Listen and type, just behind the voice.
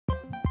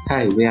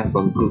Hi, we are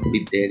from Group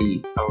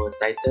BigTele. Our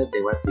title they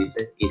want to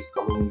present is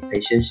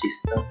Communication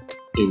System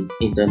in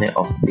Internet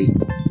of Things.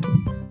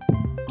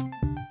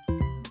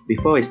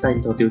 Before we start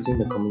introducing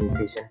the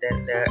communication,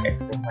 let's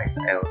explain what is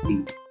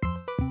IoT.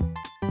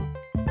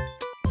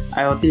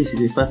 IoT is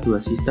referred to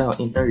a system of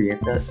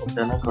interrelated,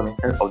 internal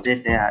connected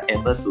objects that are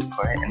able to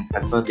collect and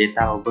transfer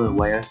data over a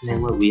wireless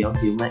network without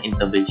human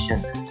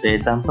intervention. The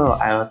example of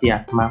IoT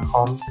are smart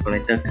homes,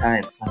 connected cars,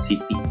 and smart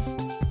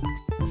cities.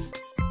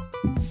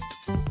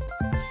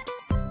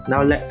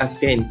 Now let us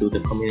get into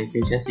the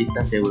communication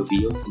system that will be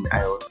used in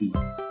IoT.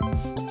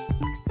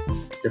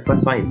 The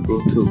first one is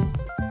Bluetooth.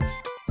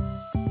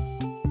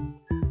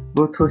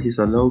 Bluetooth is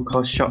a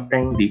low-cost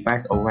short-range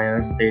device of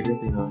wireless stereo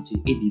technology.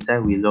 It is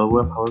designed with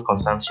lower power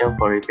consumption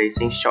for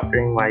replacing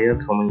short-range wire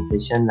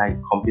communication like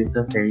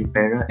computer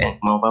peripheral and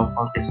mobile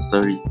phone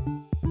accessories.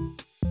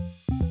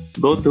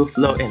 Bluetooth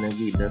Low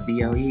Energy. The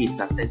BLE is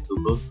subject to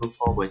Bluetooth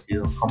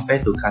 4.0.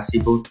 Compared to classic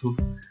Bluetooth,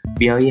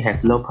 BLE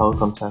has low power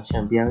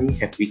consumption. BLE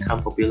have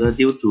become popular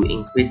due to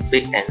increased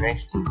speed and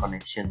range in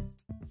connection.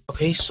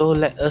 Okay, so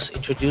let us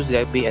introduce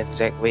ZigBee and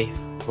Z-Wave.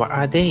 What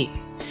are they?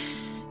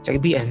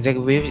 ZigBee and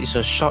Z-Wave is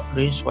a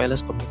short-range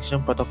wireless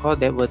communication protocol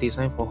that were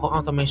designed for home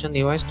automation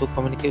devices to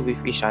communicate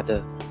with each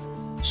other.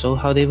 So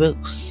how they work?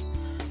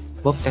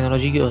 Both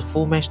technologies use a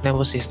full mesh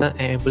network system,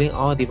 enabling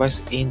all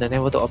devices in the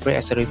network to operate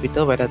as a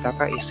repeater where the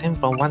data is sent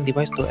from one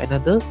device to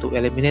another to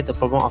eliminate the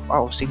problem of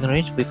out-of-signal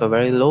range with a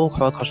very low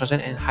power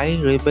consumption and high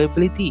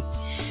reliability.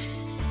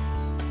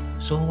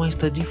 So what is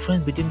the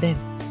difference between them?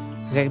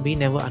 ZigBee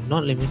networks are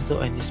not limited to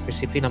any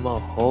specific number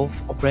of hosts,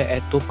 operate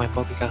at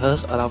 2.4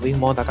 GHz, allowing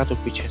more data to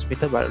be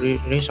transmitted, but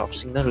range of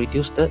signal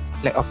reduced the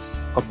lack of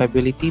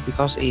compatibility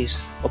because it is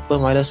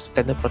open wireless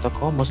standard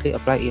protocol mostly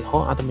applied in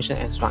home automation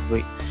and smart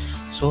grid.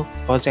 So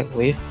for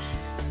Z-Wave,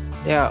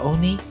 there are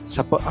only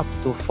support up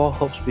to 4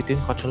 hops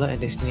between controller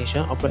and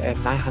destination, operate at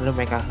 900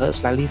 MHz,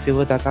 slightly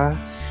fewer data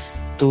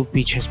to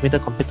be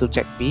transmitted compared to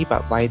ZigBee,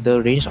 but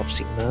wider range of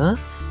signal.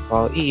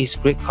 While it is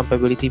great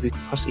compatibility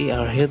because it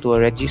adheres to a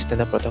rigid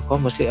standard protocol,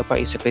 mostly applied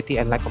in security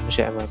and light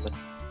commercial environment.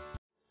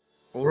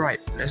 Alright,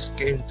 let's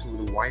get into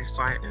the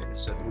Wi-Fi and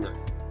cellular.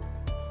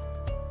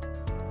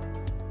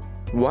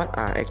 What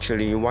are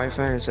actually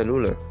Wi-Fi and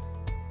cellular?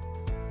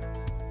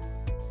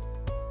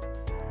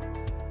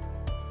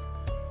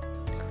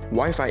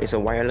 Wi-Fi is a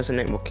wireless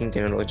networking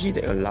technology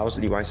that allows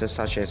devices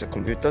such as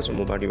computers,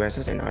 mobile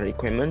devices, and other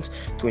equipment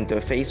to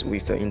interface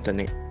with the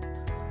internet.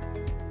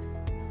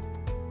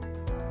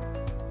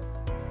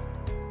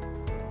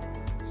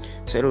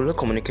 Cellular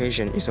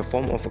communication is a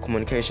form of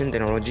communication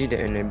technology that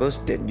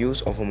enables the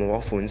use of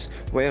mobile phones,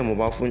 where a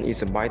mobile phone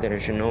is a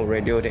bidirectional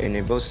radio that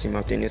enables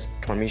simultaneous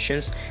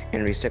transmissions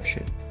and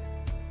reception.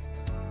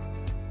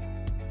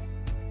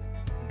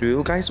 Do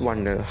you guys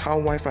wonder how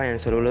Wi-Fi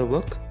and cellular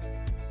work?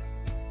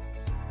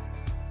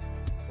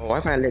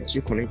 Wi-Fi lets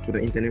you connect to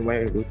the internet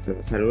via a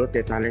router. Cellular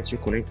data lets you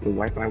connect to the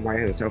Wi-Fi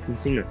via a cell phone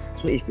signal.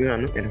 So if you are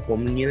not at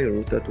home near your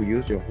router to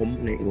use your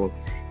home network,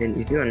 and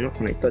if you are not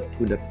connected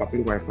to the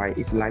public Wi-Fi,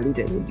 it's likely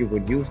that you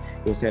would use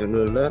your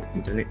cellular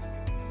internet.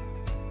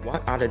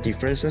 What are the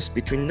differences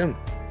between them?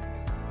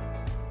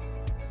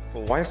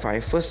 For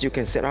Wi-Fi, first you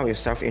can set up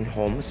yourself in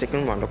home.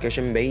 Second one,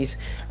 location-based,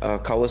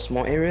 covers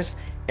small areas.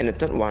 And the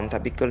third one,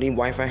 typically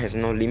Wi-Fi has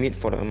no limit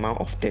for the amount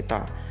of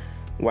data.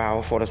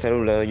 While for the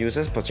cellular,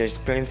 users purchase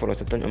plans for a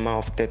certain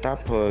amount of data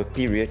per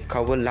period,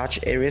 cover large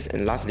areas,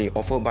 and lastly,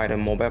 offered by the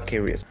mobile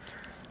carriers.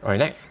 Alright,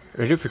 next,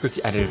 radio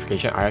frequency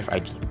identification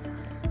 (RFID).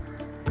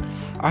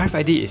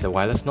 RFID is a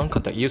wireless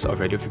non-contact use of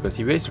radio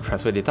frequency waves to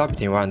transfer data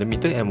between 100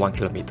 meters and 1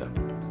 kilometer.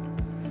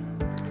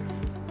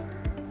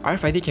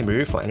 RFID can be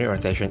read for any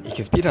orientation. It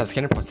can speed up the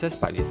scanning process,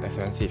 but it is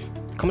expensive.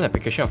 Common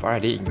application of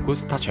RFID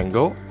includes touch and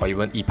go or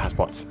even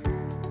e-passports.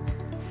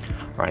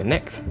 Alright,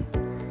 next.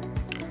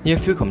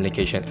 Near-field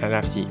communication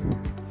 (NFC).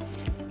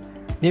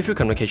 Near-field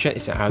communication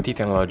is an IoT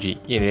technology.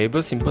 It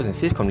enables simple and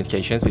safe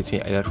communications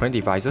between electronic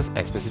devices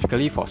and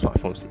specifically for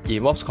smartphones. It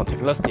involves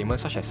contactless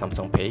payments such as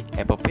Samsung Pay,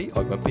 Apple Pay,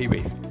 or even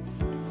PayWave.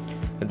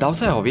 The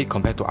downside of it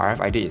compared to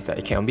RFID is that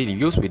it can only be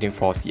used within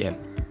 4 cm.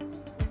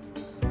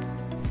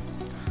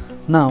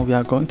 Now we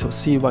are going to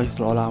see what is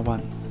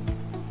LoRaWAN.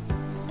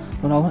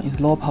 LoRaWAN is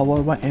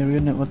low-power wide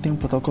area networking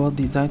protocol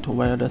designed to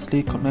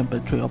wirelessly connect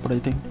battery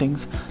operating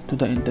things to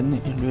the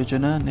internet in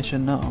regional,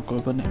 national, or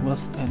global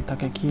networks and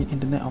target key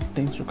Internet of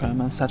Things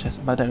requirements such as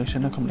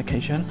bidirectional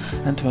communication,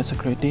 end-to-end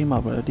security,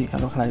 mobility,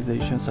 and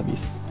localization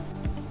service.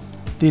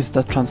 This is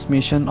the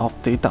transmission of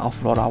data of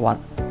LoRaWAN.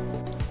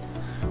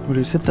 We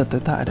receive the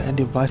data at the end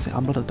device and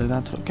upload the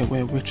data to the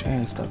gateway, which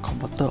is the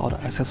converter or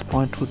the access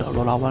point through the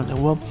LoRaWAN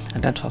network,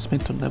 and then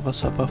transmit to the network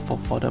server for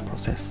further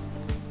process.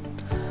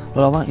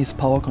 LoRaWAN is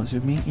power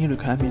consuming. It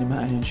requires minimal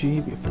energy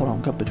with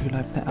prolonged battery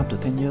lifetime up to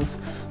 10 years,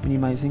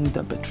 minimizing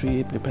the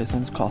battery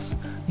replacement cost.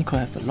 It could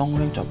have a long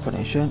range of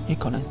connection.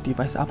 It connects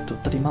devices up to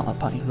 30 miles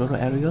apart in rural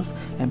areas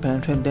and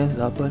penetrates dense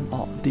urban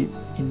or deep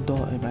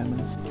indoor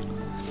environments.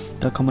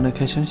 The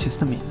communication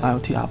system in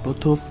IoT are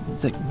Bluetooth,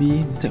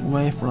 ZigBee,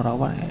 Z-Wave,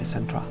 LoRaWAN,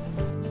 etc.